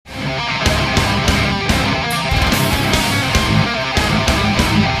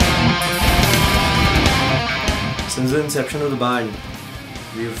since the inception of the band,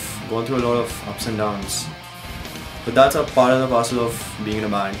 we've gone through a lot of ups and downs. But that's a part and parcel of being in a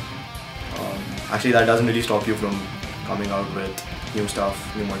band. Actually, that doesn't really stop you from coming out with new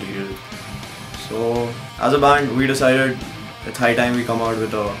stuff, new material. So, as a band, we decided it's high time we come out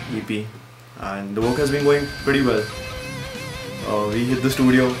with a EP, and the work has been going pretty well. We hit the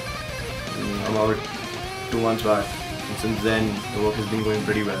studio about 2 months back, and since then the work has been going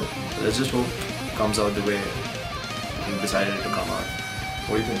pretty well. So let's just hope it comes out the way we decided it to come out.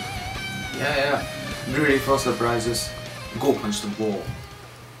 What do you think? Yeah. Be ready for surprises. Go punch the wall.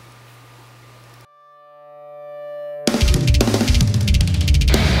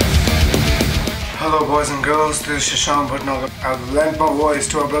 Hello boys and girls, this is Shashank Bhatnagar. I've lent my voice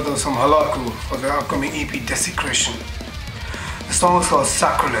to our brothers from Halahkuh for their upcoming EP Desecration. The song is called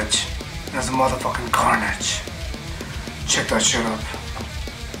Sacrilege and it's a motherfucking carnage. Check that shit out.